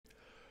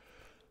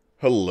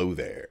Hello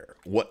there.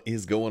 What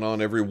is going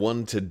on,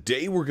 everyone?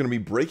 Today we're going to be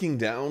breaking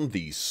down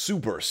the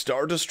Super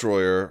Star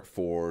Destroyer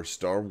for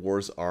Star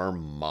Wars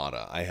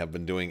Armada. I have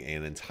been doing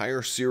an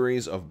entire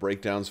series of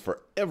breakdowns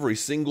for every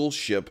single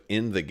ship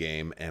in the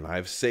game, and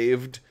I've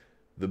saved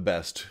the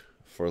best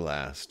for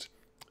last.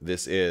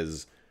 This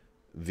is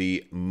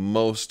the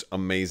most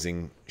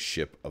amazing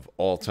ship of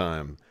all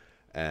time,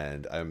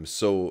 and I'm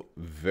so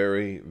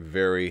very,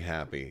 very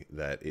happy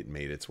that it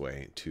made its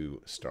way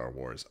to Star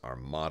Wars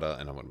Armada,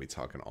 and I'm going to be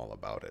talking all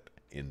about it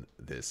in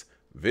this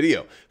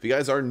video. If you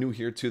guys are new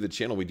here to the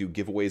channel, we do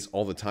giveaways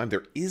all the time.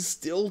 There is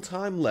still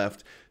time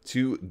left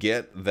to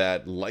get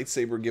that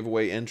lightsaber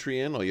giveaway entry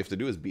in. All you have to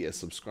do is be a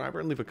subscriber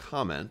and leave a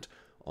comment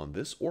on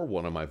this or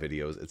one of my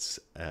videos. It's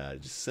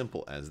just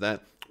simple as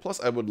that. Plus,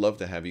 I would love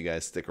to have you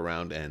guys stick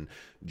around and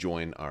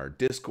join our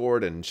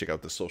Discord and check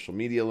out the social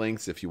media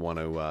links if you want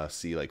to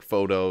see like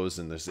photos,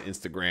 and there's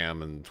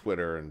Instagram and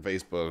Twitter and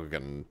Facebook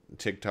and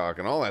TikTok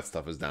and all that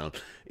stuff is down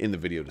in the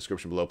video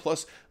description below.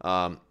 Plus,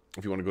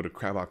 if you want to go to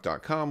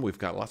Crabbok.com, we've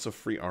got lots of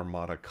free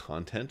Armada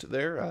content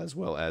there, as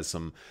well as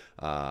some,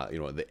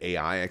 the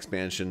AI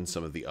expansion,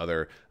 some of the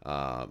other,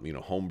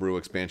 homebrew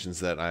expansions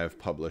that I've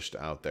published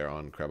out there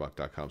on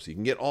Crabbok.com. So you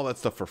can get all that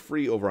stuff for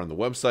free over on the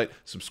website.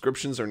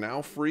 Subscriptions are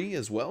now free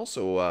as well,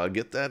 so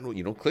get that.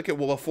 Click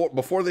it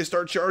before they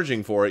start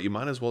charging for it. You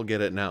might as well get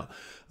it now.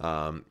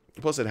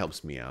 Plus, it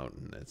helps me out,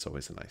 and it's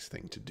always a nice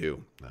thing to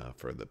do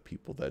for the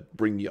people that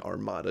bring you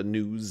Armada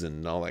news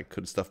and all that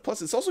good stuff.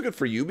 Plus, it's also good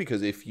for you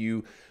because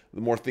the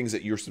more things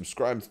that you're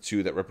subscribed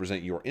to that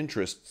represent your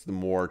interests, the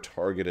more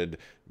targeted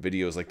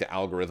videos, like the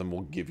algorithm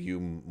will give you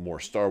more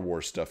Star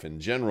Wars stuff in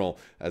general,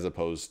 as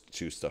opposed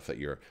to stuff that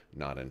you're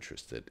not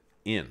interested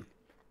in.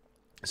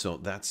 So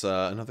that's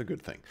another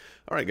good thing.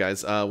 All right,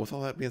 guys, with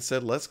all that being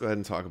said, let's go ahead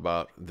and talk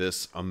about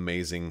this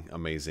amazing,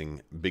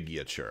 amazing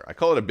Executor. I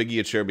call it a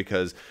Executor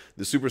because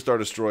the Super Star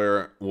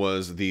Destroyer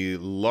was the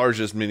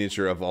largest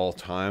miniature of all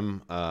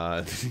time.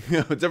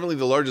 Definitely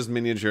the largest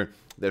miniature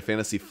that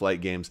Fantasy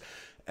Flight Games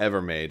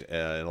ever made,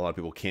 and a lot of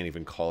people can't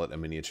even call it a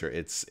miniature.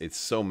 It's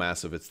so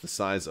massive. It's the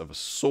size of a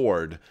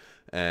sword,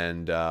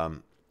 and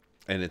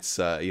it's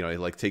it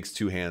like takes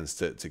two hands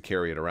to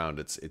carry it around.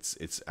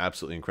 It's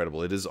absolutely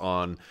incredible. It is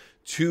on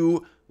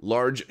two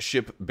large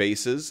ship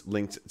bases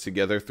linked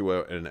together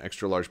through an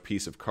extra large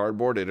piece of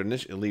cardboard. It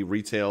initially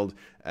retailed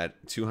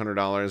at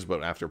 $200,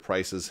 but after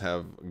prices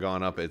have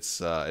gone up,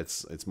 it's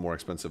more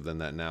expensive than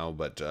that now.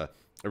 But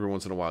every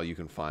once in a while, you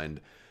can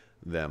find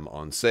them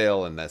on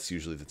sale, and that's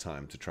usually the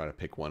time to try to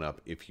pick one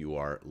up if you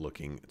are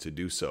looking to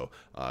do so.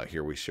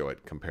 Here we show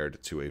it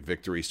compared to a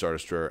Victory Star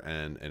Destroyer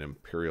and an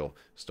Imperial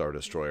Star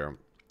Destroyer.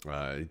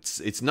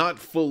 It's not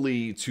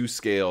fully to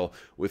scale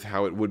with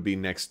how it would be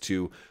next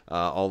to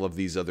all of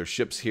these other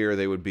ships here.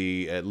 They would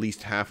be at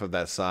least half of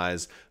that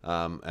size.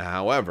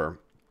 However,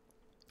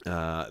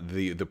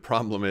 the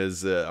problem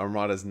is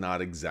Armada is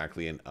not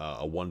exactly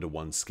a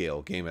one-to-one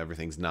scale game.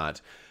 Everything's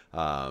not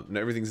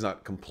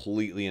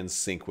completely in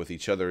sync with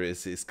each other.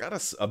 It's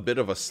got a bit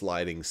of a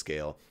sliding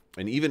scale.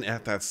 And even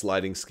at that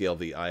sliding scale,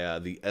 the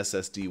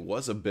SSD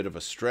was a bit of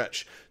a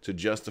stretch to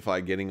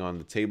justify getting on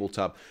the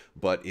tabletop,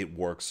 but it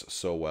works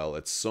so well.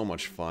 It's so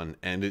much fun,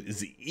 and it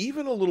is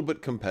even a little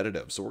bit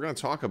competitive. So we're going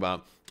to talk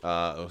about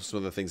some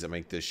of the things that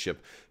make this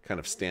ship kind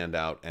of stand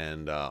out,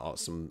 and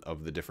some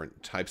of the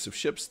different types of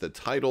ships, the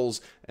titles,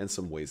 and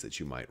some ways that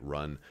you might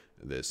run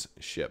this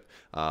ship.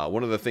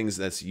 One of the things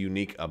that's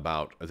unique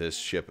about this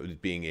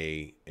ship being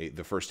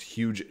the first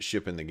huge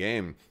ship in the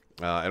game,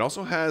 it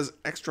also has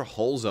extra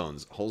hull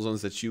zones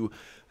that you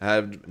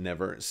have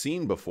never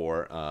seen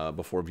before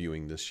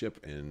viewing this ship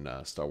in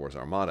Star Wars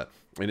Armada.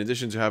 In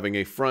addition to having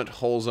a front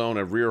hull zone,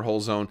 a rear hull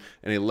zone,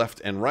 and a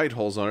left and right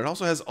hull zone, it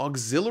also has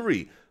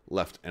auxiliary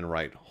left and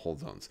right hull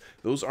zones.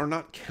 Those are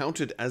not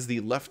counted as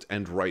the left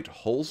and right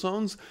hull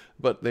zones,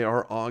 but they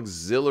are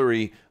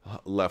auxiliary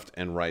left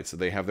and right, so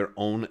they have their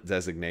own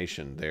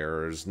designation.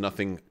 There's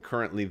nothing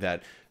currently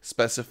that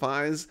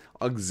specifies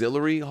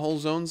auxiliary hull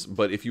zones,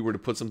 but if you were to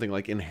put something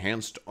like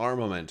enhanced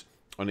armament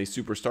on a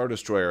Super Star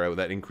Destroyer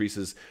that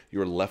increases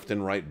your left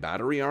and right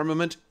battery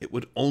armament, it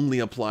would only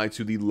apply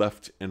to the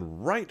left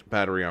and right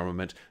battery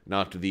armament,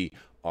 not to the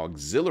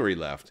auxiliary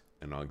left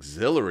and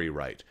auxiliary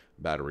right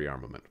battery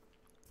armament.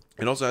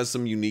 It also has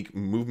some unique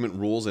movement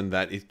rules in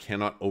that it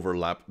cannot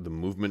overlap the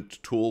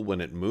movement tool when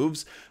it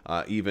moves,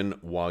 even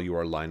while you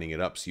are lining it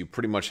up. So you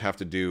pretty much have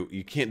to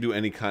you can't do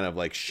any kind of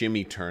like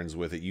shimmy turns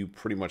with it. You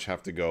pretty much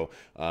have to go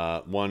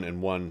one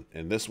and one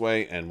in this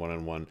way and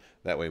one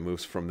that way. It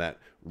moves from that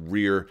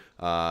rear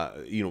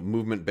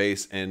movement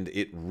base, and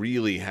it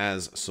really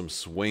has some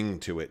swing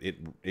to it.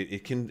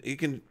 It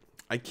can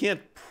I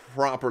can't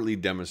properly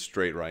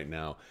demonstrate right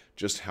now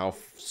just how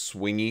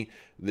swingy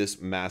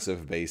this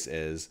massive base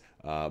is.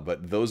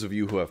 But those of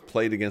you who have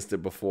played against it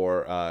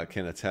before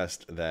can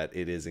attest that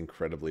it is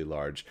incredibly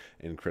large,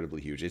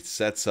 incredibly huge. It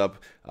sets up,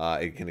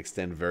 it can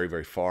extend very,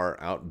 very far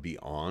out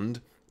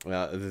beyond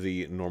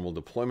the normal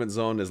deployment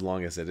zone as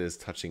long as it is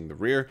touching the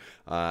rear.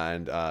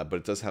 But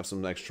it does have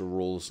some extra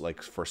rules,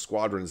 like for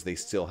squadrons, they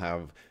still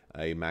have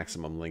a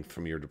maximum length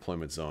from your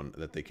deployment zone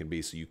that they can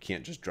be, so you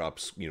can't just drop,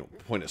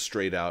 point it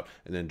straight out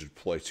and then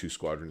deploy 2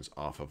 squadrons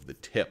off of the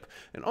tip.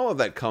 And all of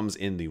that comes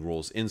in the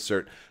rules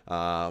insert,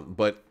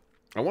 but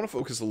I want to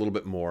focus a little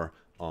bit more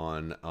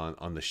on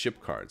the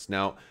ship cards.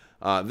 Now,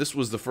 this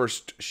was the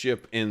first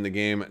ship in the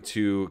game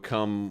to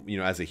come,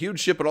 as a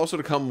huge ship, but also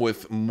to come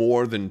with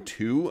more than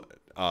 2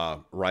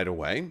 right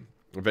away.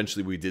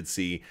 Eventually, we did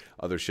see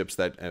other ships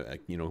that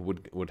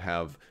would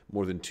have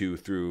more than 2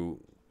 through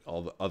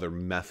all the other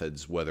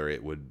methods, whether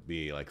it would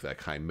be like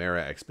that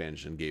Chimera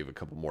expansion gave a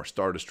couple more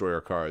Star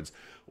Destroyer cards,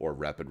 or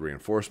Rapid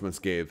Reinforcements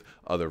gave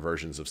other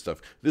versions of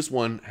stuff. This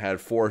one had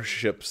 4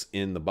 ships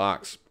in the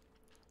box.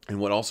 And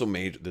what also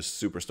made this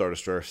Super Star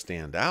Destroyer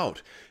stand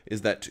out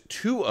is that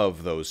 2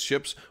 of those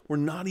ships were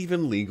not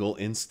even legal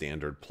in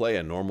standard play.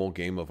 A normal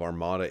game of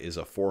Armada is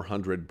a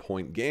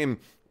 400-point game,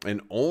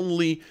 and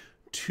only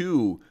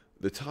 2,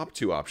 the top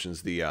 2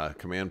 options, the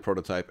Command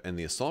Prototype and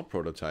the Assault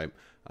Prototype,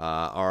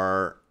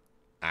 are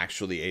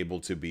actually able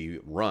to be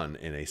run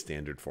in a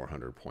standard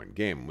 400-point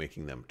game,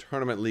 making them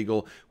tournament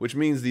legal, which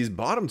means these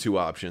bottom 2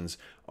 options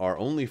are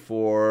only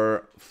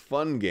for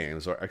fun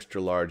games, or extra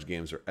large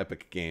games, or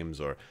epic games,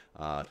 or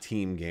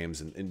team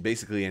games, and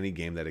basically any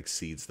game that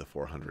exceeds the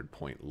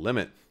 400-point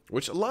limit,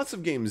 which lots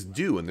of games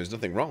do, and there's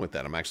nothing wrong with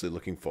that. I'm actually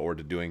looking forward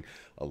to doing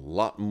a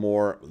lot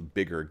more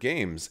bigger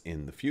games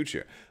in the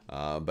future.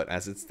 But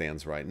as it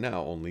stands right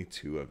now, only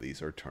 2 of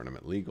these are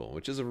tournament legal,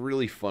 which is a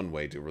really fun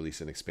way to release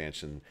an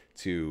expansion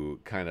to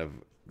kind of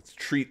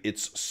treat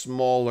its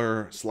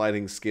smaller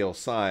sliding scale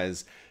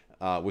size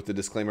with the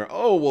disclaimer,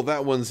 oh, well,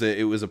 that one's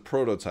it was a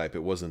prototype.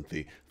 It wasn't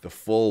the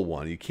full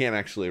one. You can't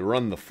actually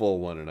run the full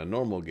one in a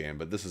normal game,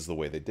 but this is the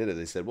way they did it.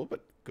 They said, well,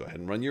 but go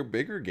ahead and run your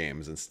bigger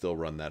games and still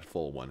run that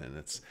full one, and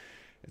it's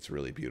a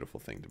really beautiful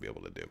thing to be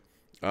able to do.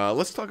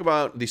 Let's talk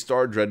about the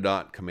Star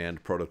Dreadnought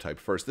Command Prototype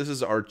first. This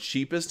is our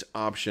cheapest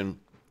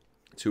option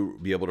to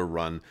be able to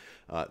run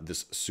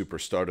this Super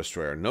Star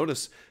Destroyer.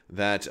 Notice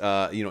that,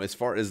 as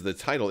far as the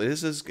title, it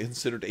is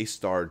considered a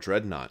Star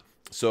Dreadnought.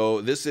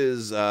 So this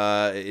is,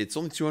 it's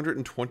only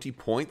 220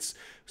 points,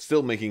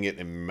 still making it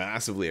a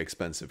massively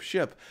expensive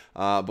ship.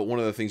 But one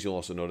of the things you'll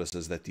also notice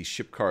is that the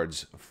ship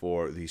cards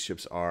for these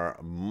ships are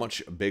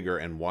much bigger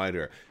and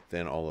wider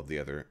than all of the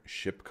other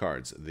ship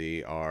cards.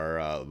 They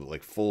are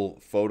like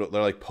full photo,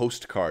 they're like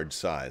postcard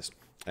size.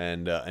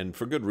 And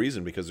for good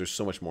reason, because there's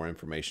so much more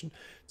information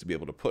to be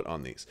able to put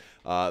on these.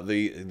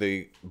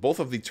 Both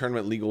of the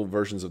tournament legal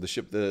versions of the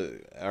ship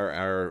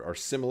are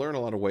similar in a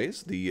lot of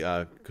ways.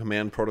 The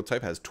Command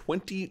Prototype has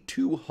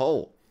 22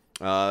 hull.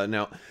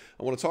 Now,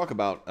 I want to talk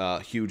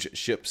about huge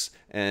ships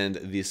and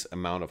this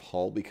amount of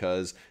hull,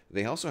 because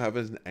they also have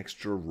an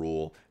extra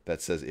rule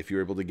that says if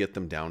you're able to get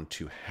them down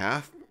to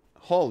half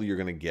hull, you're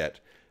going to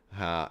get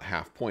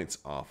half points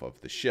off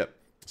of the ship.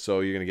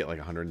 So you're going to get like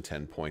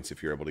 110 points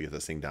if you're able to get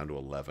this thing down to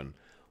 11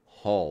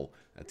 hull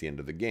at the end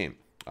of the game.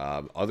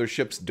 Other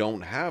ships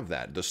don't have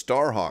that. The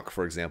Starhawk,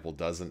 for example,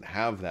 doesn't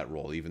have that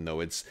rule, even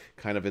though it's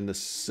kind of in the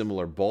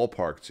similar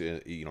ballpark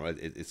to,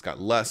 it's got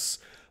less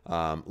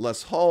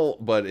hull,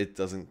 but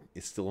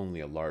it's still only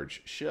a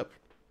large ship.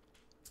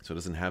 So it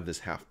doesn't have this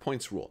half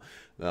points rule,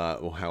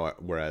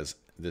 whereas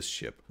this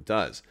ship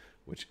does,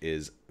 which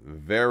is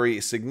very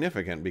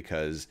significant,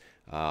 because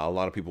a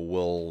lot of people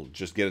will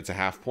just get it to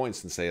half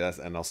points and say that's,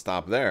 and I'll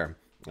stop there,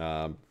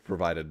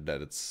 provided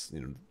that it's,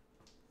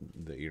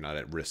 that you're not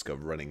at risk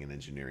of running an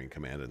engineering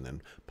command and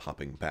then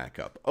popping back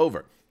up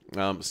over.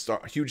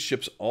 Huge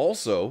ships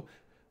also,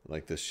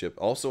 like this ship,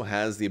 also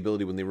has the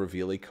ability, when they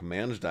reveal a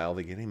command dial,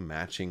 they get a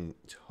matching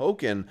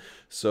token.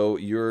 So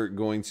you're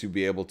going to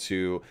be able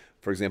to,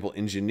 for example,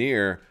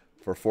 engineer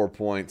for 4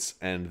 points,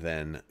 and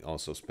then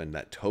also spend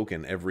that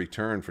token every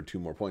turn for 2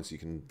 more points. You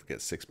can get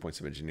 6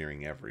 points of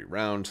engineering every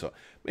round, so it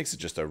makes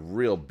it just a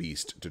real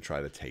beast to try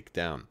to take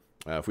down.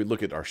 If we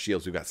look at our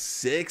shields, we've got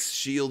 6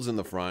 shields in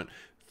the front,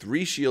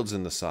 3 shields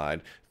in the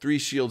side, 3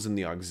 shields in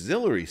the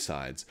auxiliary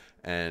sides,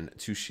 and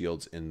 2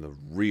 shields in the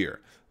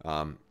rear.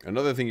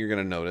 Another thing you're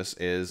going to notice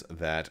is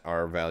that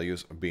our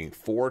values being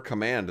 4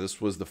 command.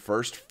 This was the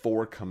first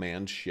 4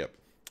 command ship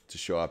to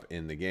show up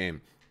in the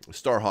game.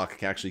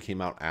 Starhawk actually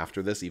came out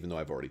after this, even though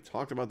I've already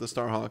talked about the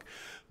Starhawk,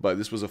 but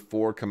this was a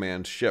 4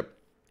 command ship,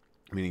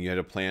 meaning you had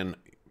to plan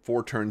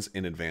 4 turns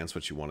in advance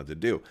what you wanted to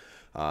do.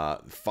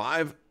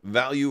 5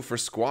 value for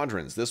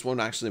squadrons. This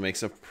one actually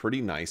makes a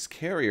pretty nice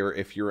carrier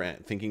if you're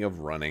thinking of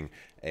running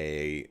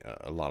a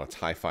lot of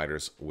TIE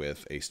fighters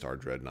with a Star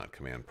Dreadnought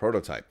Command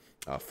Prototype.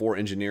 4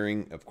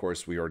 engineering, of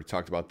course, we already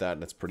talked about that,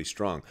 and that's pretty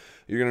strong.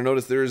 You're going to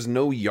notice there is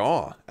no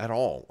yaw at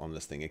all on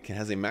this thing. It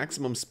has a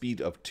maximum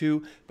speed of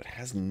 2, but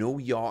has no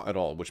yaw at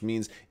all, which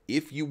means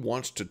if you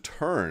want to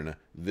turn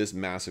this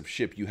massive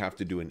ship, you have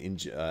to do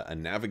a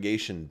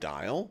navigation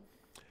dial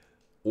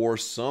or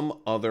some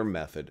other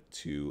method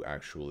to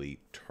actually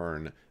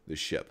turn the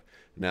ship.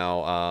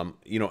 Now,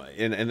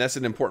 and that's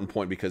an important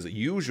point, because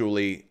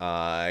usually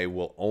I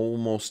will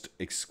almost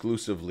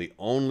exclusively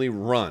only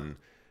run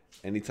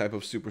any type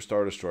of Super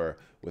Star Destroyer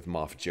with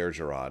Moff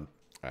Jerjerrod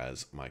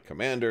as my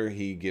commander.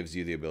 He gives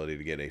you the ability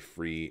to get a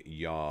free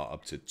yaw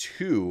up to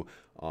 2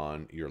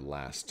 on your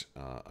last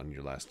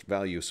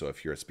value. So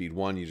if you're at speed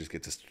 1, you just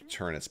get to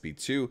turn at speed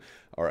 2,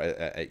 or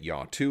at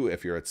yaw 2.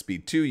 If you're at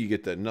speed 2, you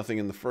get nothing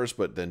in the first,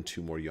 but then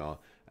 2 more yaw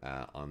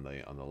on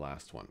the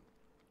last one.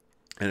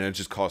 And it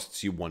just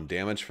costs you 1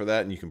 damage for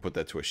that, and you can put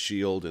that to a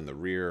shield in the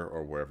rear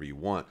or wherever you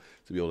want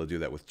to be able to do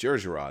that with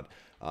Jerjerrod,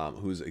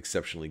 who's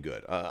exceptionally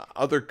good.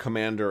 Other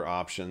commander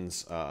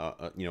options,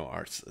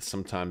 are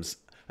sometimes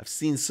I've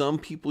seen some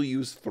people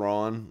use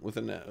Thrawn with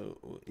an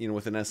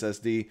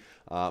SSD,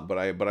 but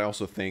I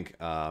also think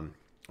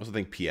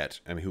Piet,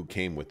 who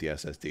came with the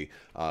SSD,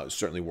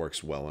 certainly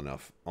works well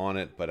enough on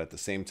it. But at the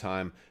same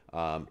time,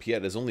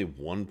 Piet is only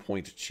 1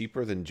 point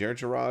cheaper than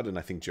Jerjerrod, and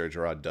I think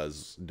Jerjerrod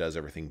does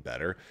everything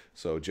better.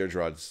 So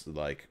Jerjerrod's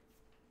like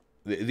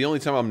the only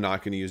time I'm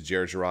not going to use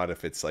Jerjerrod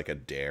if it's like a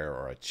dare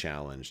or a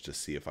challenge to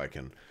see if I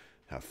can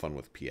have fun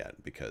with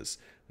Piet, because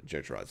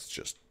Jerjerrod's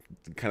just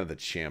kind of the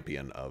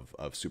champion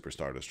of Super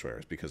Star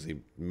Destroyers, because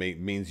he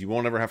means you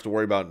won't ever have to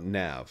worry about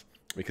nav.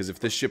 Because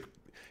if you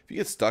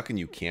get stuck and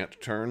you can't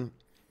turn,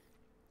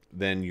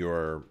 then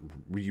you're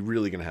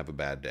really going to have a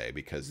bad day,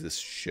 because this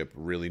ship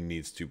really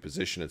needs to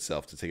position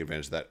itself to take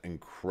advantage of that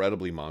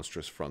incredibly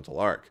monstrous frontal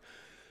arc.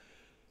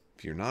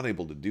 If you're not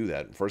able to do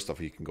that, first off,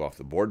 you can go off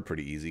the board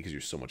pretty easy because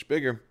you're so much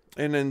bigger,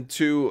 and then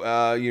 2,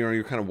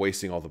 you're kind of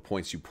wasting all the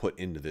points you put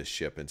into this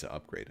ship and to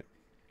upgrade it.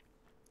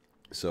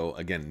 So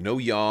again, no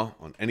yaw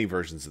on any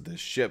versions of this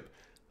ship.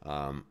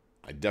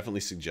 I definitely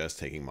suggest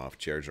taking off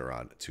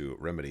Jerjerrod to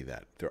remedy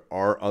that. There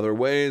are other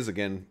ways.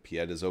 Again,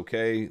 Piet is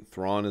okay.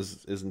 Thrawn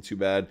isn't too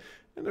bad.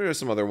 And there are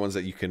some other ones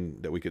that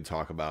we could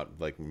talk about,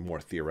 like,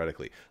 more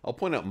theoretically. I'll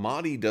point out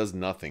Mahdi does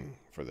nothing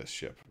for this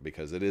ship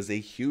because it is a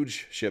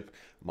huge ship.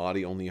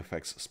 Mahdi only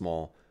affects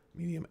small,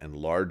 medium, and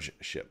large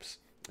ships,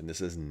 and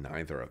this is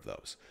neither of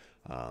those.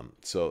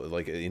 So,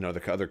 like,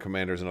 the other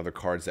commanders and other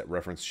cards that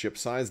reference ship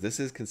size, this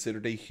is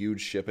considered a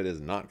huge ship. It is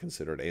not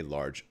considered a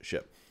large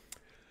ship,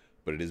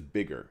 but it is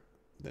bigger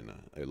than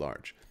a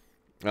large.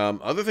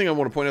 Other thing I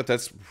want to point out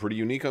that's pretty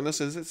unique on this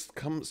is it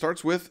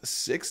starts with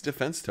 6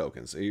 defense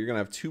tokens. So you're going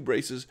to have 2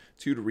 braces,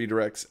 2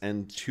 redirects,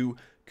 and 2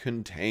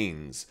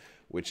 contains,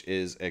 which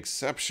is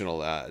exceptional.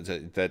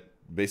 That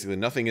basically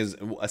nothing is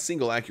a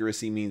single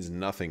accuracy means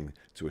nothing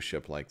to a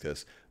ship like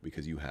this,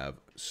 because you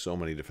have so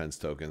many defense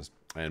tokens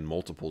and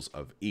multiples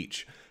of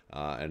each,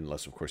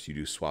 unless of course you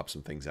do swap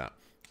some things out.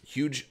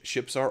 Huge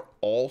ships are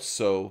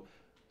also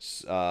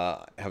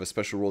have a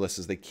special rule that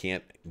says they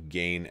can't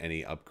gain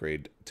any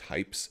upgrade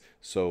types,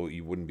 so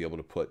you wouldn't be able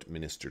to put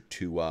Minister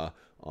Tua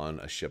on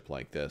a ship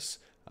like this,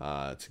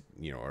 or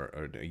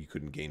you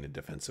couldn't gain a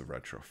defensive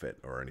retrofit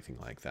or anything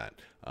like that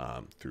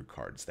through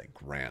cards that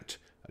grant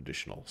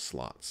additional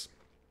slots.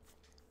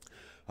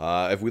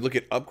 If we look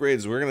at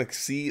upgrades, we're going to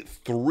see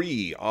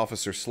 3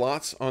 officer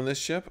slots on this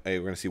ship.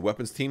 We're going to see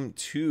weapons team,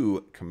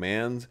 2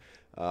 command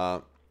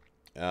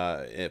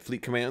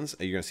fleet commands.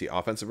 You're going to see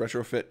offensive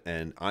retrofit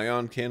and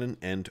ion cannon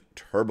and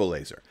turbo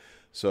laser.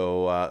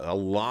 So a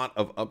lot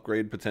of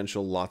upgrade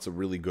potential, lots of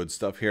really good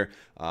stuff here.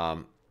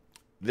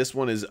 This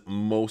one is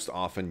most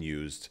often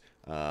used.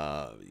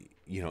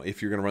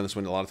 If you're going to run this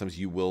one, a lot of times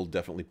you will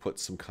definitely put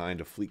some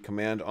kind of fleet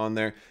command on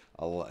there,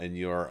 and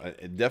you're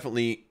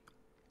definitely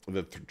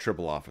the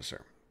triple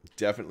officer.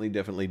 Definitely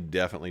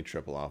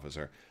triple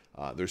officer.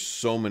 There's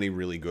so many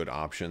really good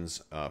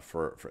options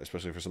for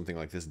especially for something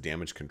like this.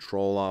 Damage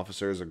control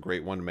officer is a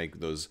great one to make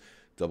those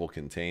double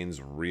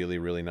contains really,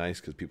 really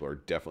nice, because people are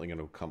definitely going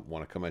to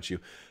want to come at you.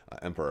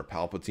 Emperor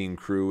Palpatine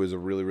crew is a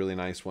really, really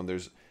nice one.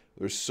 There's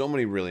so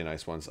many really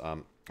nice ones.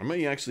 I'm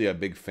actually a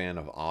big fan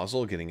of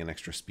Ozzel getting an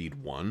extra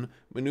speed 1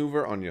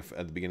 maneuver on you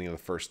at the beginning of the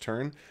first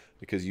turn,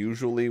 because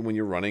usually when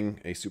you're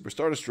running a Super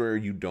Star Destroyer,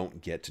 you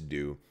don't get to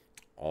do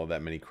all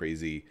that many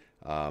crazy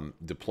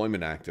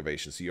deployment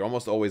activations, so you're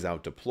almost always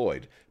out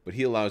deployed. But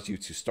he allows you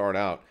to start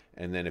out,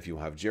 and then if you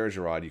have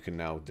Jerjerrod, you can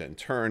now then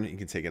turn. You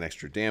can take an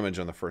extra damage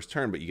on the first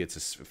turn, but you get to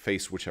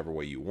face whichever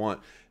way you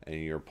want, and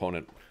your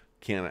opponent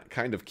can't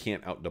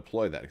out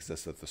deploy that, because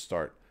that's at the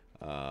start,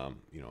 at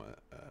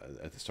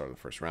the start of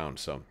the first round.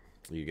 So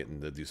you're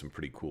getting to do some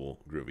pretty cool,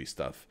 groovy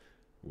stuff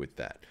with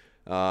that.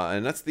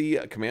 And that's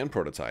the command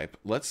prototype.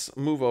 Let's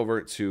move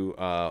over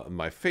to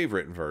my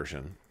favorite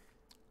version.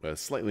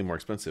 Slightly more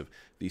expensive,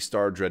 the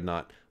Star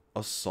Dreadnought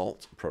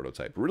Assault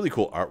prototype. Really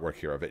cool artwork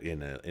here of it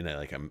in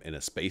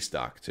a space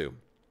dock too.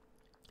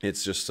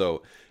 It's just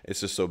so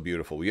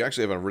beautiful. We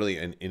actually have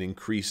an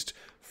increased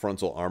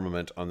frontal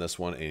armament on this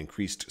one, an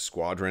increased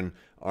squadron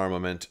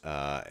armament,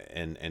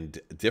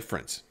 and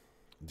different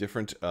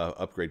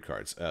upgrade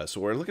cards. So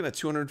we're looking at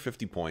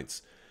 250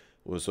 points.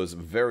 So it's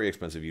very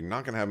expensive. You're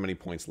not going to have many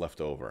points left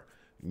over.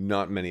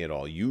 Not many at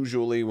all.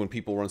 Usually when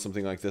people run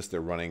something like this, they're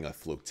running a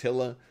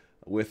flotilla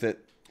with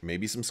it.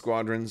 Maybe some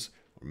squadrons,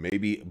 or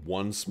maybe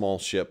 1 small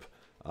ship,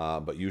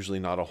 but usually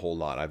not a whole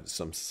lot.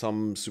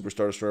 Some Super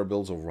Star Destroyer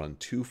builds will run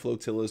 2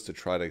 flotillas to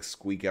try to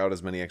squeak out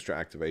as many extra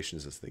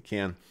activations as they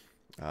can.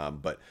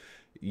 But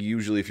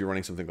usually if you're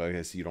running something like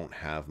this, you don't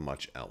have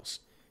much else.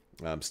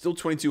 Still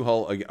 22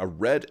 hull, a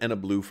red and a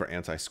blue for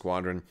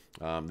anti-squadron.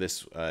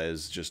 This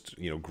is just,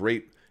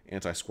 great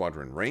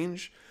anti-squadron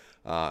range.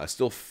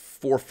 Still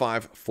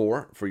 4-5-4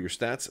 for your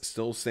stats.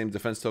 Still same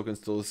defense token,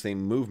 still the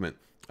same movement.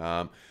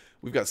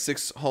 We've got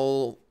 6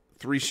 hull,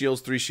 3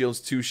 shields,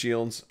 2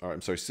 shields. Or,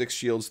 I'm sorry, 6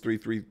 shields,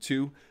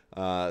 2.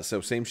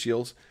 So same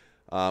shields.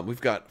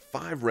 We've got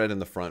 5 red in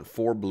the front,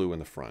 4 blue in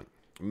the front.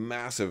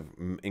 Massive,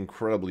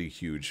 incredibly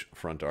huge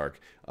front arc.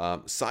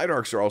 Side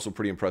arcs are also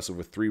pretty impressive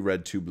with 3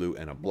 red, 2 blue,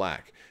 and a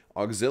black.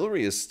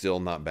 Auxiliary is still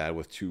not bad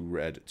with 2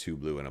 red, 2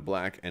 blue, and a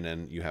black. And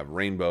then you have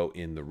rainbow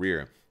in the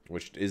rear,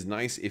 which is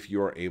nice if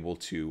you're able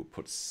to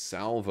put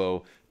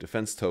salvo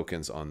defense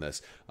tokens on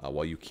this.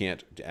 While you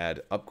can't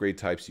add upgrade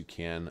types, you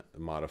can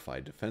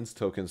modify defense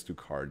tokens through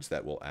cards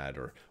that will add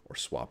or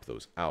swap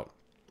those out.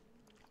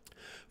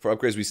 For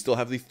upgrades, we still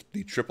have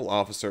the triple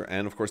officer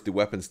and, of course, the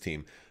weapons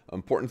team.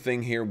 Important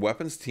thing here,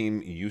 weapons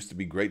team used to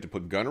be great to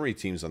put gunnery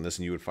teams on this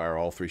and you would fire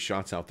all 3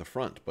 shots out the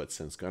front. But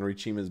since gunnery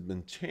team has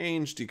been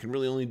changed, you can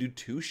really only do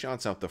 2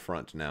 shots out the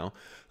front now.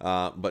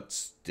 But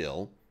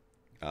still,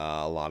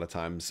 a lot of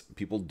times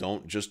people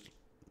don't just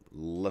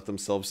let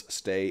themselves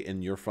stay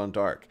in your front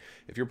arc.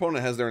 If your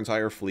opponent has their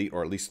entire fleet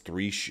or at least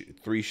 3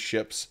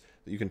 ships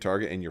that you can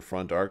target in your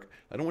front arc,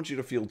 I don't want you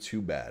to feel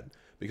too bad,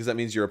 because that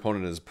means your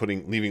opponent is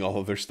leaving all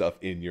of their stuff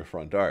in your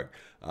front arc.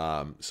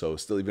 So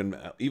still,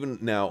 even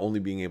now, only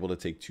being able to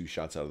take 2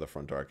 shots out of the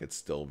front arc, it's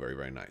still very,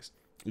 very nice.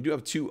 We do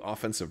have 2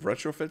 offensive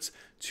retrofits,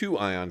 2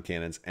 ion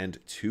cannons, and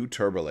 2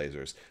 turbo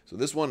lasers. So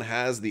this one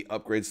has the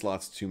upgrade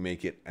slots to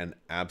make it an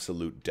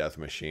absolute death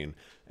machine,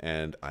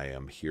 and I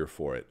am here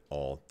for it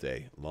all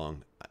day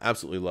long. I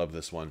absolutely love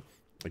this one.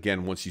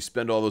 Again, once you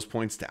spend all those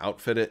points to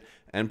outfit it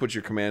and put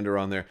your commander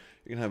on there,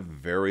 you're going to have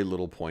very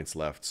little points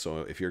left.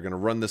 So if you're going to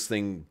run this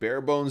thing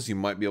bare bones, you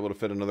might be able to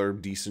fit another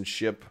decent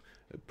ship,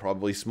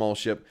 probably small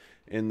ship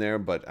in there.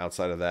 But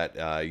outside of that,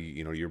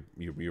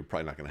 you're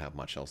probably not going to have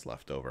much else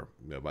left over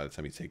by the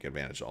time you take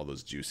advantage of all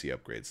those juicy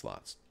upgrade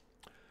slots.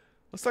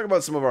 Let's talk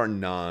about some of our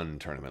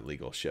non-tournament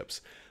legal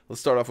ships.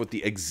 Let's start off with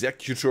the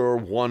Executor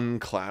 1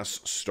 class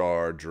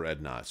Star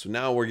Dreadnought. So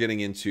now we're getting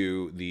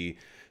into the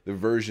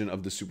version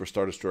of the Super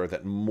Star Destroyer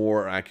that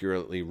more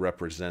accurately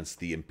represents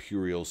the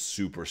Imperial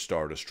Super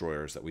Star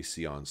Destroyers that we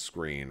see on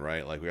screen,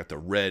 right? Like we got the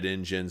red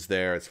engines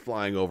there. It's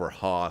flying over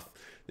Hoth.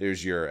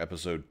 There's your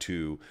episode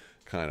 2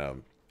 kind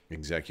of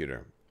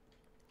Executor.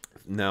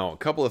 Now, a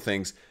couple of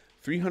things.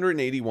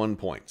 381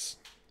 points.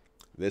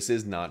 This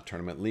is not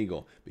tournament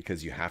legal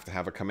because you have to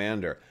have a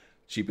commander.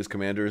 Cheapest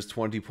commander is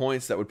 20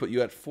 points. That would put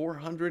you at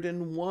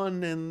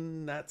 401,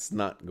 and that's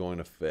not going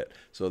to fit.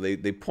 So they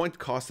point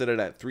costed it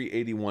at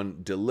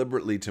 381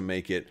 deliberately to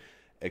make it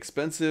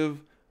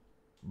expensive,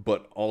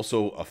 but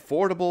also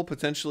affordable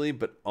potentially,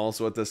 but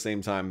also at the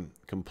same time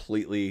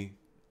completely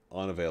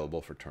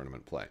unavailable for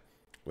tournament play.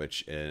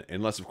 Which,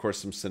 unless of course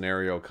some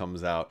scenario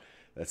comes out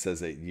that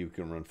says that you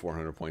can run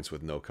 400 points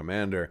with no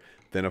commander,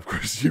 then of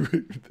course you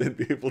would then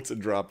be able to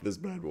drop this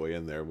bad boy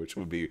in there, which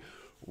would be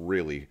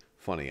really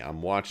funny.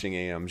 I'm watching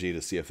AMG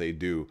to see if they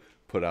do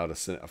put out a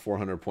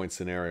 400-point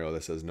scenario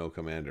that says no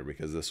commander,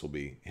 because this will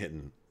be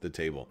hitting the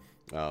table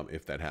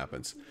if that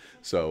happens.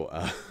 So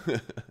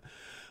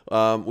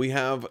we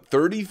have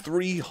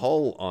 33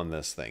 hull on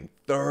this thing.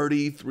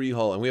 33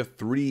 hull. And we have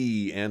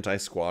 3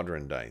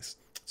 anti-squadron dice.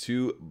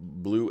 2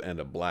 blue and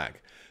a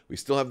black. We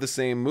still have the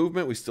same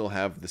movement. We still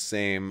have the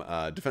same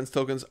defense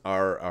tokens.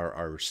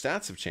 Our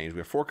stats have changed. We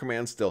have 4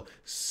 commands still,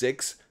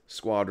 6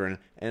 squadron,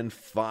 and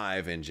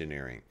 5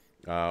 engineering.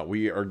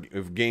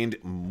 Have gained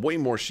way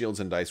more shields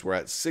and dice. We're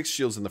at 6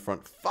 shields in the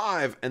front,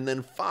 5, and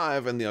then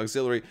 5 in the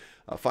auxiliary,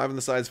 5 on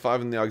the sides,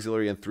 5 in the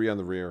auxiliary, and 3 on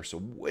the rear. So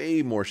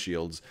way more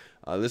shields.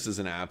 This is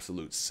an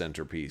absolute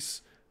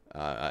centerpiece.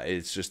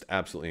 It's just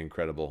absolutely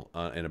incredible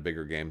in a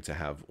bigger game to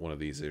have one of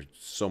these. They're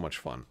so much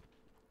fun.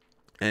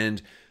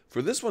 And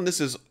for this one, this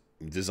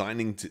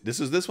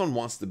one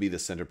wants to be the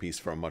centerpiece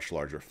for a much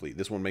larger fleet.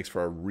 This one makes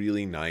for a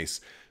really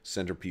nice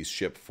centerpiece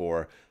ship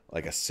for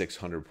like a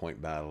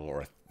 600-point battle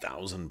or a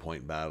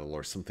 1,000-point battle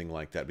or something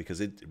like that, because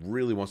it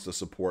really wants to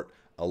support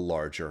a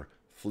larger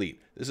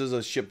fleet. This is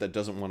a ship that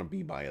doesn't want to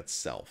be by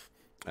itself.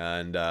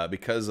 And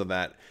because of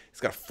that,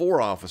 it's got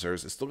 4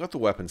 officers, it's still got the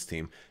weapons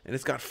team, and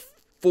it's got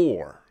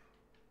 4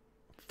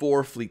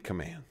 fleet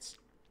commands.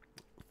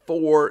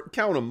 4,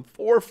 count them,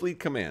 4 fleet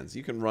commands.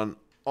 You can run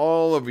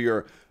all of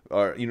your,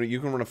 you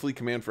can run a fleet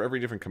command for every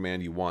different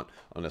command you want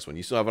on this one.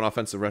 You still have an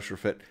offensive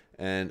retrofit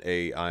and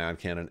a ion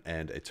cannon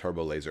and a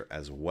turbo laser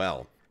as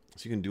well.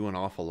 So you can do an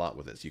awful lot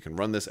with this. You can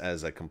run this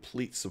as a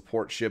complete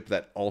support ship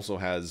that also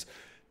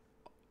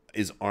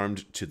is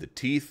armed to the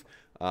teeth.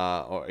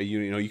 Or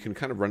you can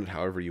kind of run it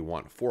however you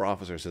want. 4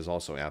 officers is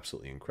also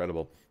absolutely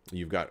incredible.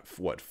 You've got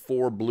what,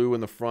 4 blue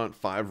in the front,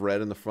 5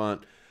 red in the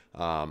front.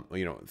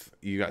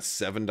 You got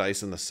 7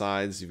 dice in the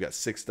sides. You've got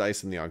 6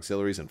 dice in the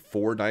auxiliaries and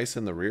 4 dice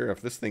in the rear.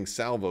 If this thing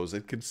salvos,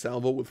 it could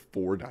salvo with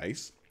 4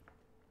 dice.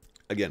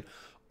 Again,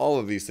 all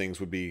of these things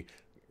would be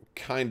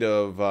kind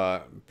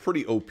of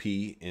pretty OP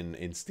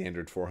in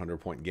standard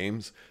 400-point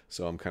games.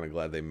 So I'm kind of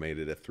glad they made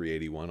it at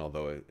 381.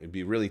 Although it'd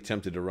be really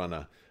tempted to run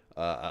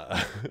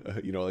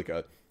you know, like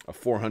a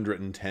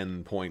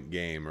 410-point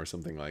game or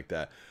something like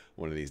that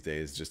one of these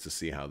days, just to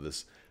see how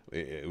this.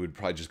 It would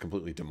probably just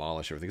completely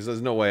demolish everything, because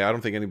there's no way. I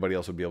don't think anybody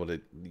else would be able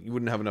to. You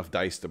wouldn't have enough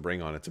dice to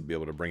bring on it to be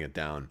able to bring it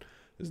down.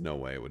 There's no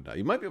way it would die.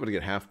 You might be able to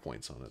get half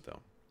points on it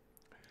though.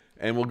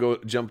 And we'll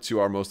jump to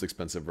our most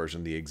expensive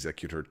version, the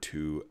Executor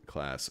 2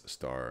 class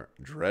Star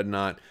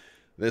Dreadnought.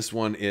 This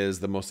one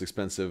is the most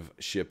expensive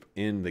ship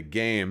in the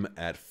game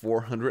at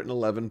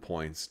 411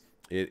 points.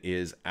 It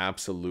is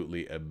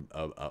absolutely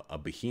a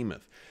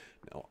behemoth.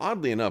 Now,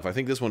 oddly enough, I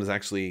think this one is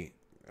actually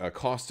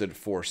costed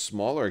for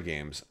smaller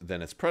games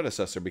than its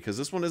predecessor, because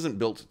this one isn't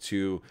built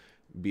to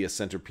be a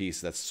centerpiece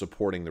that's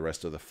supporting the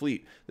rest of the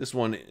fleet. This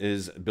one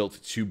is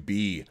built to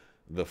be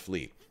the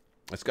fleet.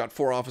 It's got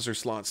 4 officer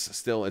slots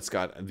still. It's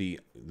got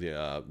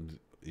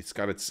it's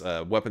got its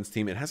weapons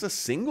team. It has a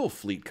single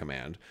fleet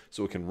command,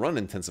 so it can run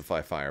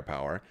intensify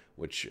firepower,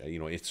 which you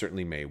know, it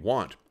certainly may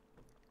want.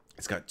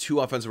 It's got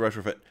 2 offensive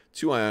retrofit,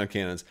 2 ion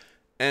cannons,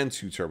 and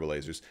 2 turbo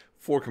lasers.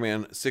 4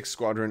 command, 6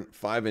 squadron,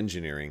 5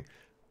 engineering.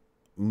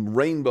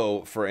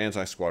 Rainbow for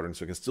anti-squadron,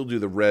 so it can still do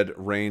the red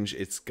range.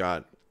 It's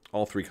got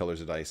all 3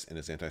 colors of dice in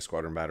its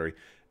anti-squadron battery.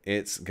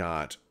 It's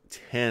got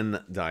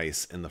 10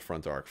 dice in the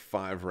front arc,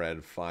 5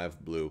 red,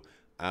 5 blue.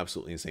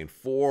 Absolutely insane.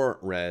 4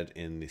 red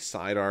in the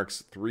side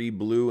arcs, 3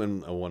 blue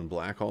and 1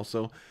 black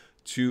also.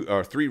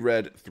 3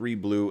 red, 3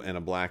 blue, and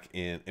a black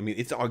in. I mean,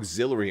 its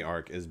auxiliary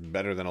arc is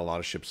better than a lot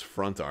of ships'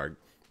 front arc.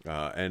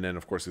 And then,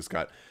 of course, it's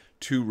got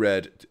 2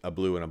 red, a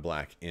blue, and a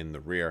black in the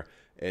rear.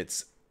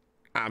 It's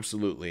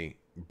absolutely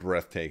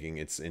breathtaking.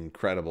 It's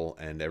incredible,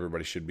 and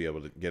everybody should be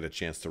able to get a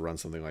chance to run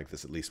something like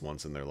this at least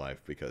once in their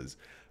life, because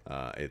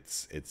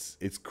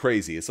it's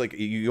crazy. It's like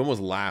you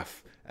almost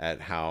laugh at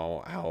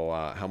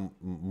how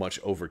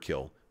much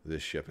overkill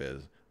this ship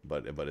is,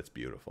 but it's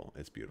beautiful.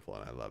 It's beautiful,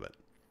 and I love it.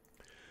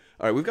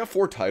 All right, we've got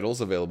 4 titles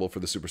available for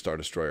the Super Star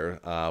Destroyer.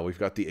 We've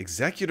got the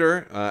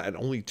Executor at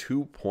only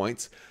 2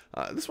 points.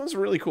 This one's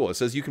really cool. It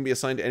says you can be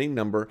assigned any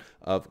number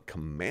of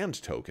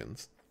command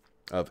tokens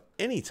of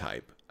any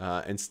type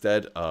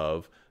instead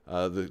of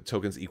the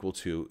tokens equal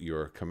to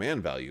your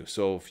command value.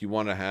 So if you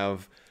want to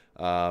have,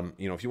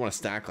 you know, if you want to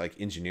stack like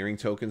engineering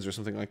tokens or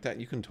something like that,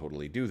 you can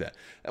totally do that.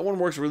 That one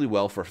works really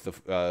well for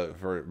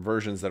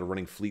versions that are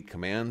running fleet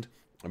command,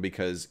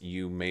 because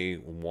you may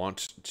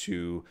want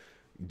to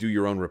do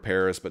your own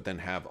repairs, but then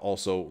have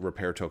also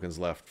repair tokens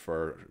left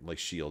for like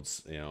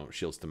shields, you know,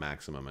 shields to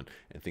maximum and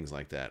things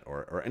like that,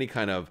 or any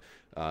kind of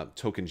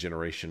token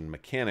generation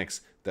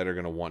mechanics that are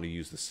going to want to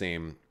use the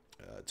same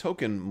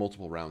token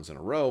multiple rounds in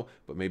a row,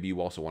 but maybe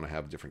you also want to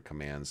have different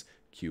commands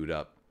queued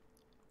up.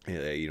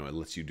 You know, it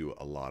lets you do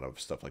a lot of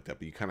stuff like that,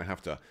 but you kind of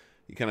have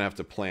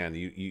to plan.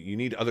 You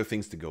need other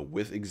things to go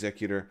with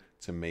Executor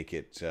to make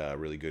it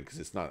really good, because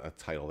it's not a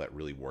title that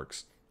really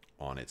works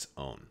on its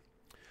own.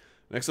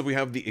 Next up, we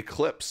have the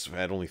Eclipse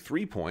at only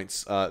 3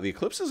 points. The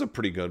Eclipse is a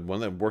pretty good one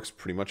that works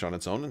pretty much on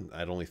its own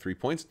at only 3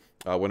 points.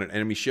 When an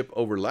enemy ship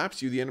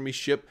overlaps you, the enemy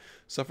ship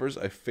suffers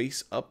a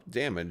face-up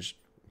damage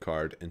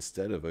card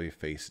instead of a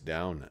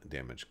face-down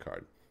damage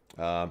card.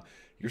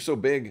 You're so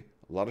big,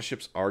 a lot of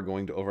ships are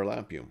going to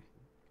overlap you.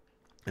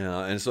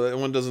 And so that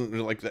one doesn't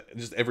like that,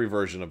 just every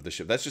version of the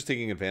ship. That's just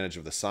taking advantage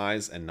of the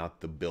size and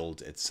not the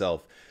build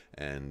itself.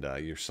 And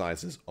your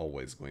size is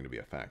always going to be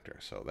a factor.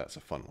 So that's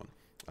a fun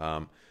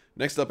one.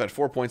 Next up at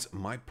 4 points,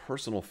 my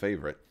personal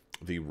favorite,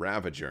 the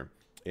Ravager.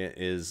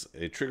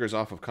 It triggers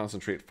off of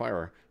Concentrate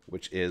Fire,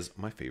 which is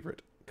my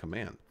favorite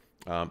command.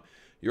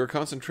 Your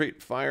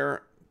Concentrate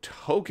Fire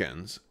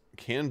tokens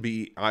can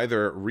be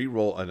either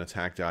reroll an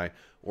attack die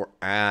or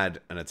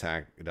add an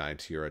attack die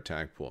to your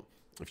attack pool.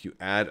 If you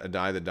add a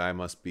die, the die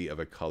must be of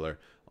a color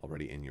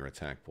already in your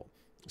attack pool.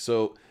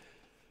 So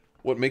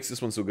what makes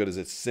this one so good is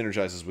it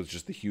synergizes with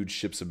just the huge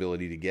ship's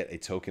ability to get a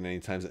token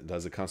anytime it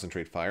does a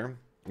Concentrate Fire.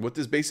 What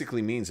this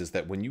basically means is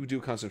that when you do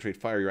Concentrate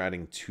Fire, you're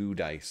adding 2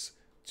 dice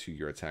to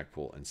your attack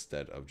pool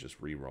instead of just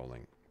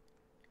re-rolling.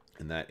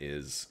 And that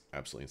is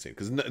absolutely insane,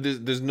 because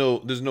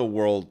there's no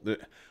world.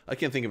 I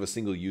can't think of a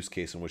single use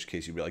case in which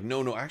case you'd be like,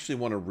 no, I actually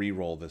want to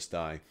re-roll this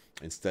die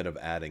instead of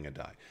adding a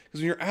die.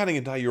 Because when you're adding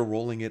a die, you're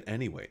rolling it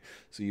anyway.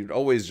 So you'd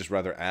always just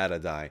rather add a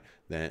die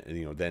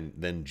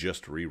than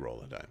just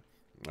re-roll a die.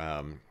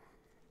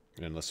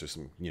 Unless there's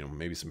some,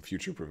 maybe some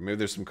future proof. Maybe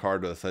there's some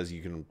card that says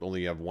you can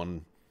only have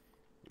 1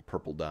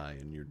 purple die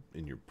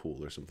in your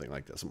pool or something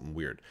like that, something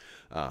weird.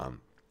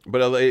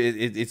 But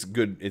it's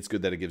good. It's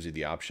good that it gives you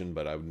the option,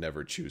 but I would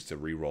never choose to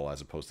re-roll as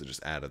opposed to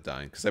just add a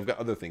die, because I've got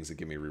other things that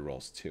give me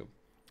re-rolls too.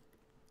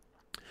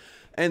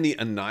 And the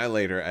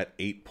Annihilator at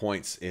 8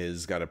 points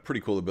is got a pretty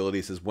cool ability.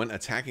 It says when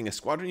attacking a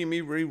squadron, you may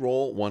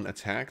re-roll 1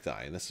 attack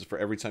die, and this is for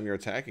every time you're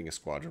attacking a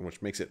squadron,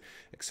 which makes it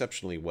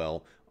exceptionally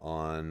well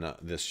on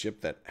this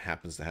ship that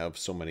happens to have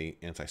so many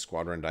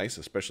anti-squadron dice,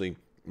 especially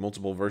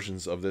multiple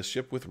versions of this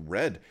ship with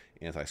red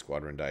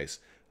anti-squadron dice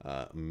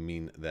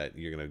mean that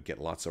you're going to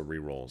get lots of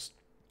re-rolls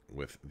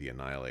with the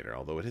Annihilator,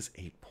 although it is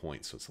 8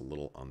 points, so it's a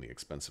little on the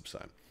expensive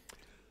side.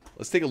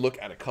 Let's take a look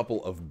at a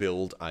couple of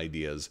build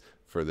ideas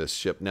for this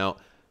ship. Now,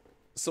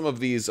 some of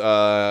these,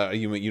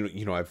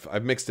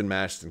 I've mixed and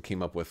matched and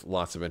came up with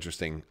lots of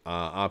interesting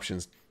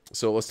options.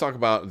 So let's talk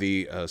about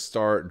the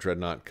Star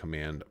Dreadnought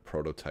Command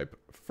prototype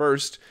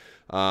first.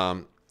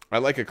 I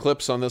like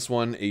Eclipse on this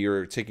one.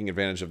 You're taking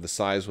advantage of the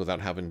size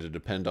without having to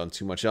depend on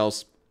too much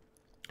else.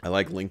 I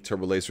like linked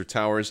turbo laser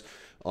towers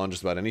on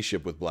just about any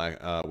ship with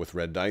with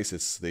red dice.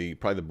 It's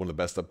probably one of the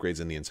best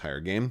upgrades in the entire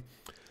game.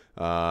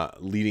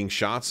 Leading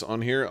shots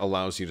on here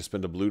allows you to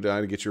spend a blue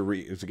die to get your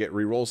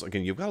rerolls.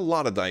 Again, you've got a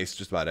lot of dice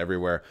just about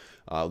everywhere.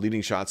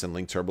 Leading shots and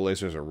linked turbo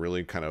lasers are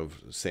really kind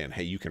of saying,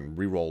 hey, you can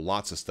reroll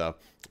lots of stuff.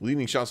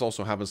 Leading shots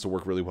also happens to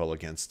work really well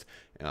against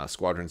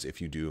squadrons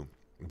if you do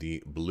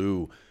the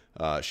blue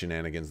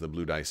shenanigans, the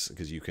blue dice,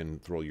 because you can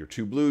throw your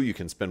 2 blue, you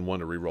can spend 1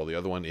 to reroll the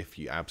other one if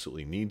you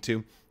absolutely need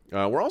to.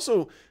 We're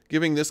also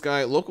giving this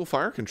guy local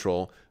fire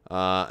control,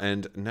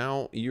 and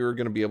now you're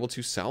going to be able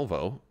to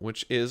salvo,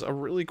 which is a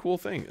really cool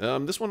thing.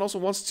 This one also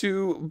wants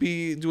to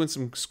be doing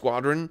some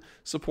squadron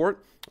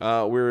support.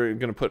 We're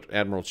going to put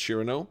Admiral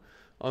Chirano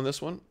on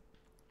this one.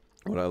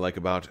 What I like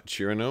about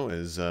Chirano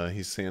is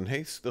he's saying,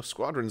 hey, the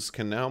squadrons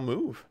can now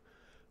move,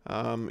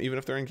 even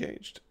if they're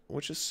engaged,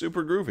 which is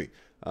super groovy.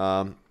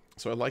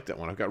 So I like that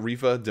one. I've got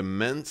Riva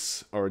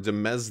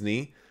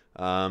Demesny.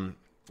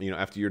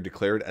 After you're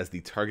declared as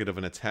the target of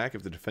an attack,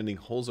 if the defending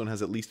hull zone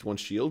has at least 1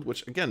 shield,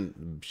 which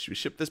again,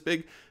 ship this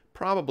big,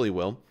 probably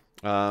will.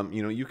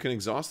 You can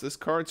exhaust this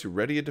card to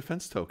ready a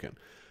defense token.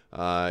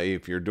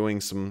 If you're doing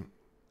some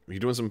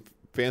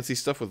fancy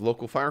stuff with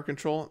local fire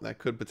control, that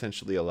could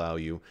potentially allow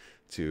you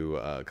to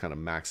kind of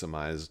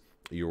maximize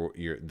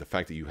the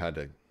fact that you had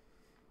to.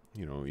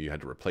 You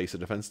had to replace a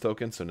defense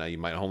token, so now you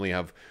might only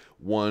have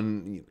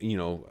one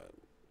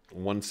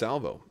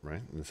salvo,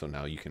 right? And so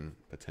now you can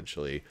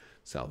potentially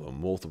salvo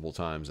multiple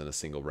times in a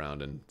single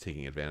round and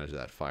taking advantage of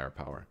that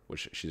firepower,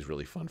 which she's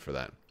really fun for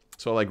that.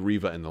 So I like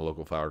Riva and the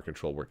local fire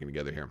control working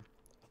together here.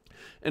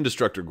 And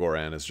Destructor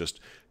Goran is just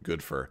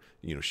good for,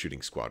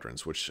 shooting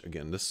squadrons, which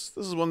again, this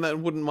is one that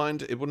wouldn't mind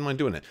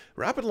doing it.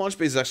 Rapid launch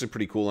base is actually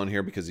pretty cool on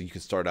here because you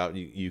can start out,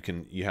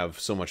 you have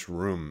so much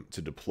room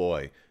to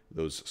deploy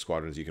those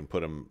squadrons. You can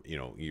put them,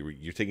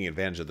 you're taking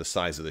advantage of the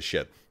size of the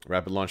ship.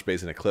 Rapid launch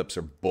base and Eclipse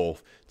are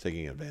both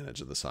taking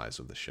advantage of the size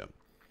of the ship.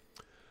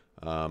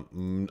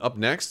 Up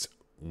next,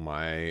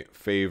 my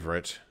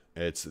favorite,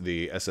 it's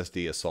the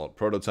SSD Assault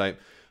prototype.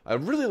 I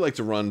really like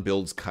to run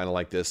builds kind of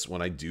like this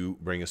when I do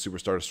bring a Super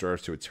Star Destroyer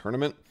to a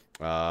tournament.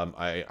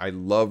 I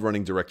love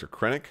running Director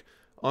Krennic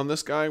on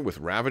this guy with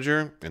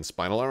Ravager and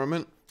Spinal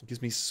Armament. It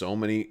gives me so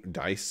many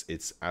dice.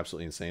 It's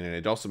absolutely insane. And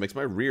it also makes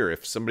my rear,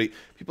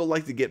 people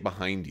like to get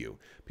behind you.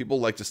 People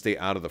like to stay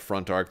out of the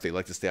front arc. They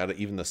like to stay out of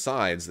even the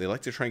sides. They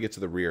like to try and get to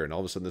the rear. And all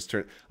of a sudden this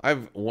turn,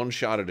 I've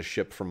one-shotted a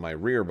ship from my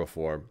rear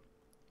before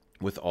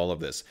with all of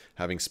this,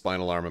 having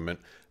Spinal Armament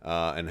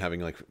and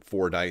having like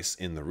 4 dice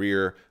in the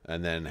rear,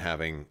 and then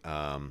having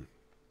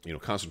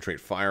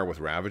Concentrate Fire with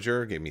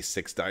Ravager gave me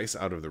 6 dice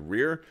out of the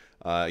rear.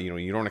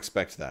 You don't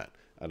expect that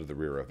out of the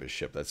rear of his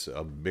ship. That's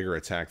a bigger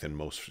attack than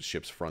most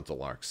ships'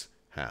 frontal arcs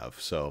have.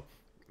 So,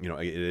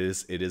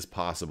 it is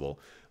possible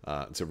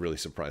to really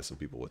surprise some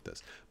people with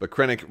this. But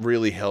Krennic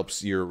really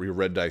helps your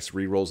red dice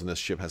rerolls, and this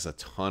ship has a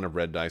ton of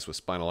red dice with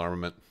Spinal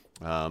Armament.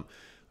 I've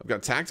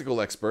got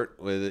Tactical Expert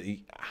with.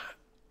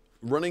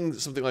 Running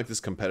something like this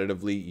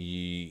competitively,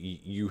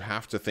 you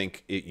have to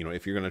think,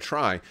 if you're going to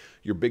try,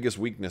 your biggest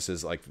weakness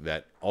is like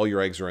that all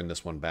your eggs are in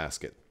this one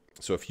basket.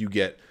 So if you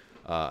get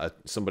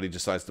somebody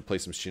decides to play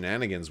some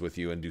shenanigans with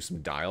you and do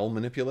some dial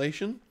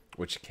manipulation,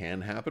 which can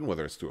happen,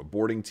 whether it's through a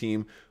boarding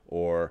team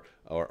or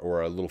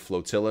a little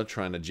flotilla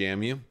trying to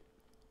jam you,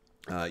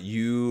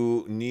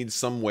 you need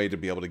some way to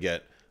be able to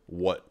get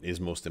what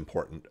is most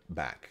important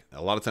back.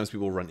 A lot of times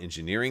people run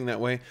engineering that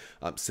way.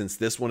 Since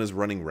this one is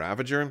running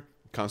Ravager,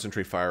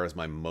 Concentrate Fire is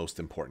my most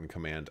important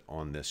command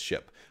on this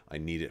ship. I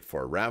need it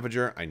for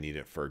Ravager, I need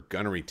it for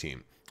Gunnery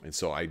Team. And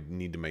so I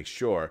need to make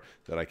sure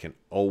that I can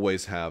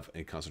always have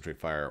a Concentrate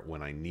Fire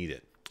when I need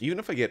it. Even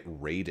if I get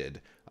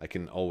raided, I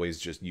can always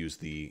just use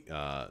the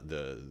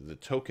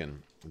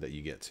token that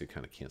you get to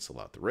kind of cancel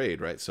out the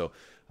raid, right? So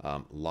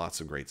lots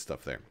of great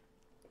stuff there.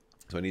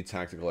 So I need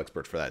Tactical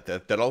Expert for that.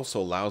 That also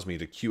allows me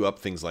to queue up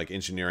things like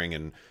engineering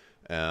and,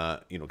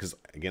 because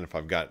again, if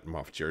I've got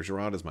Moff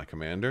Jerjerrod as my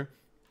commander,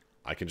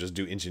 I can just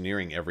do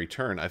engineering every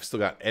turn. I've still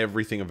got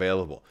everything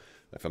available.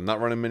 If I'm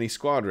not running many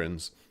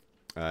squadrons,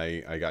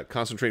 I got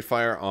Concentrate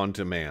Fire on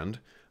demand.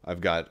 I've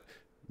got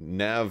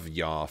Nav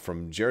Yaw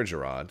from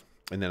Jerjerrod,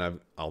 and then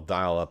I'll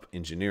dial up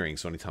engineering.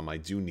 So anytime I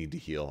do need to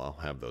heal,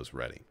 I'll have those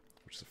ready,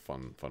 which is a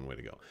fun way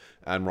to go.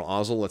 Admiral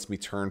Ozzel lets me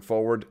turn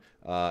forward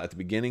at the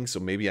beginning, so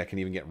maybe I can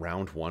even get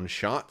round 1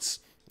 shots.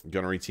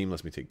 Gunnery Team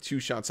lets me take 2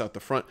 shots out the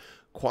front.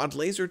 Quad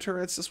laser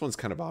turrets, this one's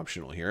kind of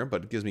optional here,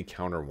 but it gives me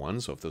counter 1,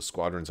 so if those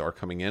squadrons are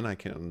coming in, I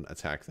can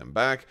attack them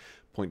back.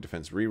 Point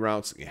defense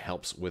reroutes, it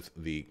helps with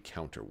the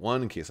counter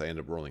 1 in case I end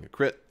up rolling a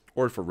crit,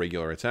 or for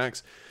regular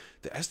attacks.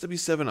 The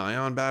SW7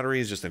 ion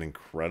battery is just an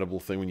incredible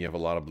thing when you have a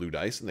lot of blue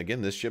dice. And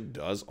again, this ship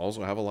does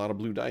also have a lot of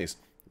blue dice.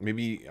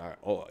 Maybe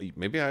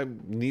I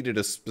needed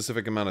a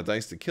specific amount of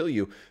dice to kill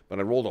you, but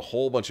I rolled a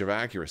whole bunch of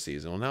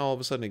accuracies. And now all of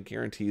a sudden it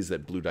guarantees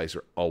that blue dice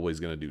are always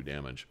going to do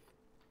damage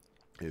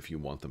if you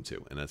want them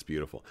to, and that's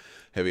beautiful.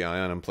 Heavy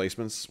ion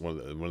emplacements, one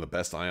of the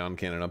best ion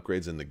cannon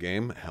upgrades in the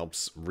game,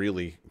 helps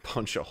really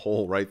punch a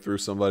hole right through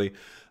somebody.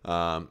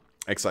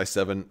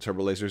 XI7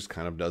 turbo lasers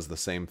kind of does the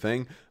same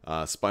thing.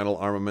 Spinal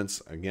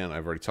armaments, again,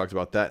 I've already talked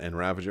about that, and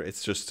Ravager.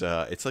 It's just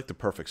it's like the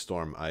perfect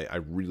storm. I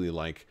really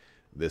like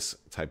this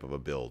type of a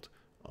build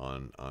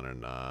on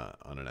an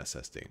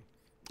SSD.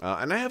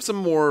 And I have some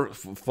more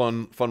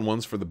fun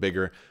ones for the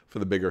bigger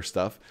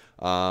stuff.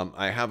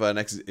 I have an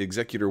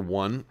Executor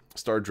 1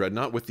 Star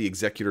Dreadnought with the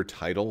Executor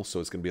title, so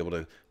it's going to be able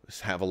to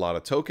have a lot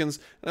of tokens.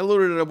 And I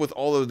loaded it up with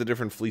all of the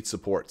different fleet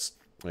supports.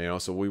 You know,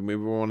 so maybe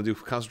we want to do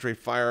concentrate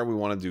fire. We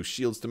want to do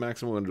shields to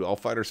maximum. We want to do all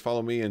fighters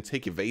follow me and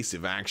take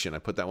evasive action. I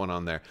put that one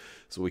on there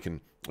so maybe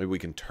we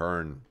can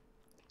turn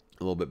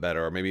a little bit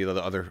better, or maybe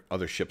the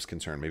other ships can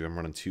turn. Maybe I'm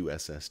running 2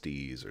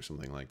 SSDs or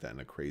something like that in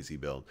a crazy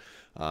build.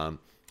 But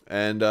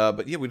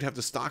yeah, we'd have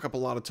to stock up a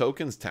lot of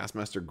tokens.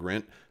 Taskmaster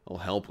Grint will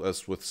help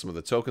us with some of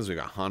the tokens. We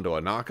got Hondo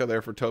Anaka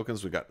there for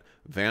tokens. We got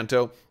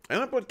Vanto,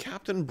 and I put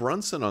Captain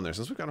Brunson on there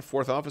since we've got a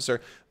 4th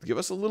officer. Give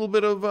us a little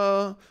bit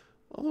of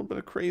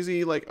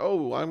crazy, like,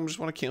 oh, I just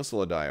want to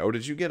cancel a die. Oh,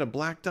 did you get a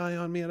black die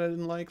on me that I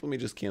didn't like? Let me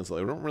just cancel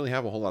it. We don't really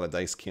have a whole lot of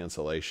dice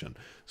cancellation,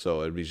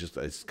 so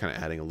it's kind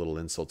of adding a little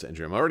insult to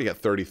injury. I already got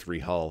 33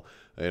 hull.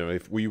 You know,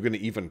 were you going to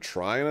even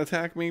try and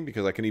attack me?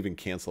 Because I can even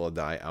cancel a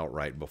die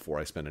outright before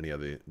I spend any of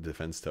the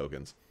defense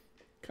tokens.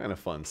 Kind of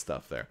fun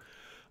stuff there.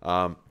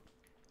 And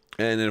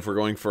then if we're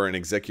going for an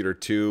Executor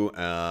 2,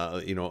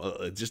 you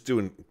know, just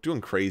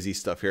doing crazy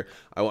stuff here.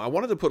 I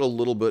wanted to put a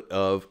little bit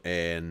of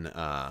an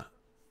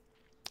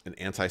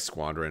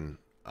anti-squadron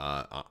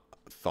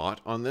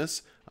thought on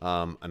this.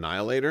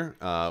 Annihilator,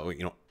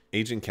 you know,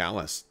 Agent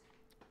Callus,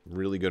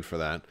 really good for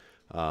that.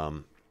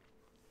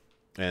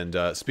 And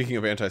speaking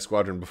of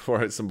anti-squadron,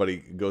 before somebody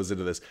goes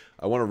into this,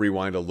 I want to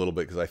rewind a little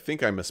bit because I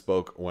think I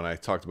misspoke when I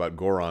talked about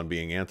Goron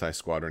being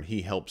anti-squadron.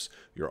 He helps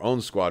your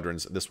own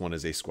squadrons. This one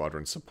is a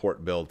squadron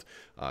support build.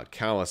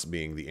 Callus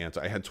being the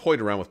anti. I had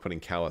toyed around with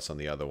putting Callus on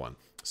the other one.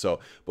 So,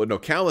 but no,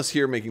 Callus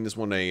here making this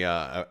one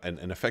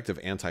an effective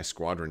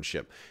anti-squadron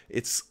ship.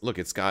 It's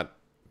got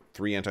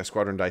 3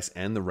 anti-squadron dice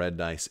and the red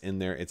dice in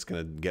there. It's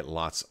going to get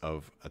lots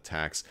of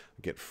attacks.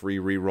 Get free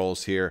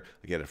rerolls here.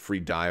 I get a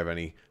free die of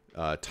any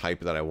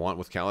type that I want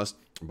with Callus.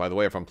 By the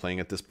way, if I'm playing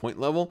at this point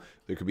level,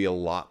 there could be a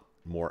lot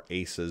more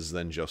aces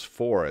than just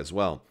 4 as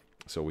well.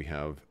 So we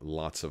have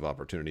lots of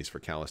opportunities for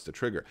Callus to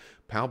trigger.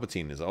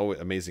 Palpatine is always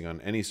amazing on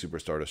any Super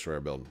Star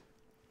Destroyer build.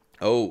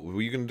 Oh,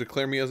 were you going to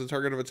declare me as a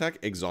target of attack?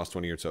 Exhaust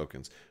 1 of your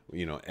tokens.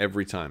 You know,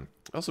 every time.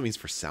 It also means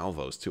for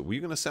salvos, too. Were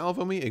you going to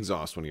salvo me?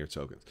 Exhaust 1 of your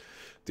tokens.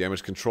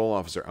 Damage Control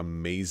Officer.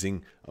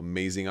 Amazing,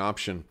 amazing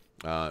option.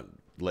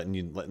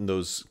 Letting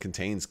those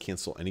contains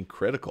cancel any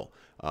critical.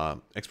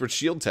 Expert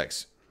Shield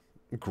Techs.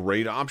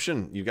 Great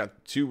option. You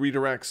got 2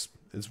 redirects.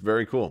 It's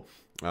very cool.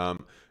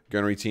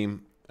 Gunnery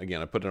Team.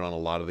 Again, I put it on a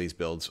lot of these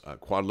builds.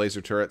 Quad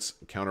laser turrets,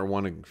 counter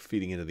 1, and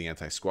feeding into the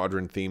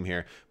anti-squadron theme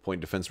here. Point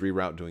defense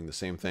reroute, doing the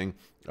same thing.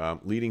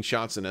 Leading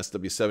shots in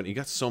SW7. You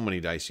got so many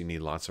dice, you need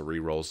lots of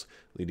rerolls.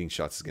 Leading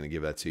shots is going to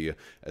give that to you.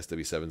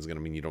 SW7 is going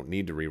to mean you don't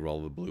need to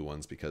reroll the blue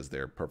ones because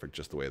they're perfect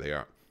just the way they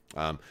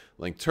are.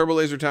 Link turbo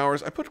laser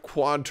towers. I put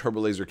quad turbo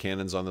laser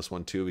cannons on this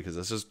one too because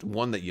it's just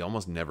one that you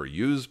almost never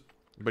use.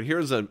 But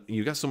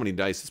you got so many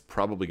dice, it's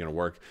probably going to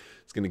work.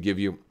 It's going to give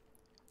you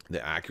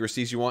the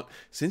accuracies you want.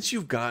 Since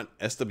you've got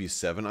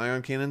SW7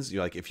 ion cannons,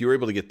 you're like, if you were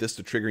able to get this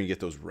to trigger and you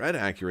get those red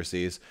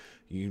accuracies,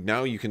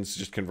 now you can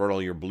just convert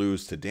all your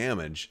blues to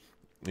damage,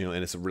 you know,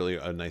 and it's really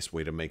a nice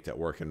way to make that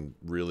work and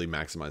really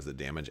maximize the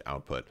damage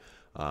output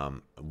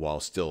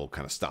while still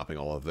kind of stopping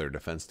all of their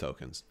defense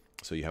tokens.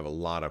 So you have a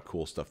lot of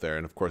cool stuff there.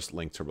 And of course,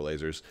 Link turbo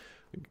lasers.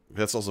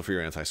 That's also for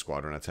your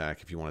anti-squadron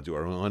attack. If you want to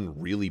do one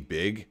really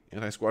big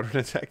anti-squadron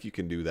attack, you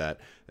can do that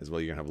as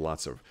well. You're going to have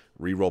lots of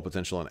reroll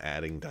potential and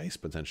adding dice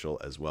potential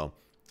as well.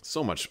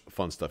 So much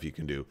fun stuff you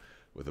can do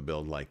with a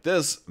build like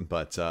this.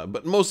 But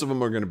most of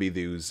them are going to be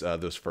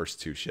those first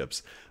 2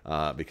 ships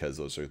because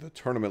those are the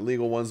tournament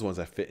legal ones, the ones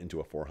that fit into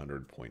a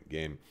 400-point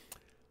game.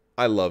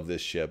 I love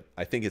this ship.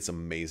 I think it's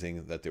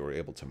amazing that they were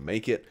able to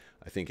make it.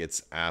 I think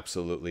it's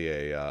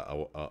absolutely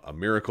a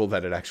miracle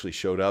that it actually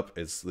showed up.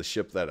 It's the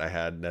ship that I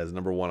had as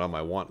 #1 on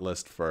my want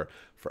list for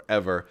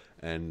forever,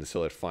 and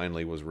so it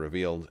finally was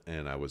revealed,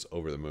 and I was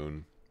over the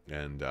moon.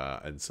 And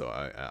so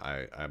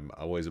I'm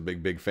always a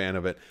big fan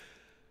of it.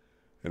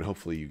 And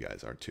hopefully you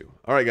guys are too.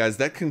 All right, guys,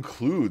 that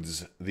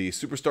concludes the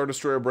Super Star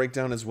Destroyer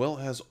breakdown as well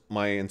as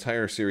my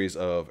entire series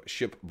of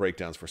ship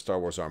breakdowns for Star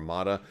Wars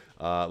Armada.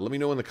 Let me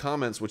know in the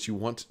comments what you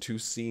want to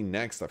see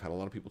next. I've had a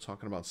lot of people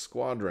talking about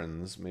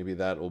squadrons. Maybe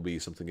that will be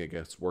something that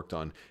gets worked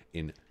on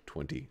in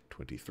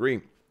 2023.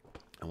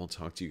 And we'll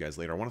talk to you guys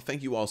later. I want to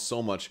thank you all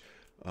so much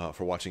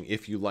for watching.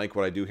 If you like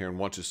what I do here and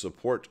want to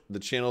support the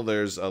channel,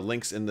 there's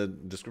links in the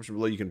description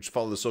below. You can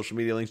follow the social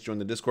media links, join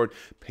the Discord.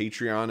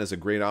 Patreon is a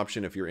great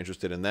option if you're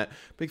interested in that.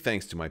 Big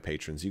thanks to my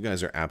patrons. You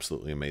guys are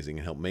absolutely amazing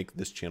and help make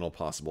this channel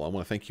possible. I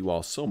want to thank you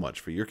all so much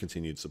for your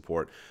continued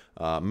support.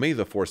 May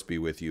the force be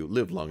with you.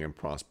 Live long and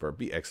prosper.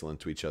 Be excellent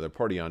to each other.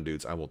 Party on,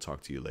 dudes. I will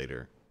talk to you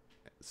later.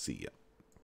 See ya.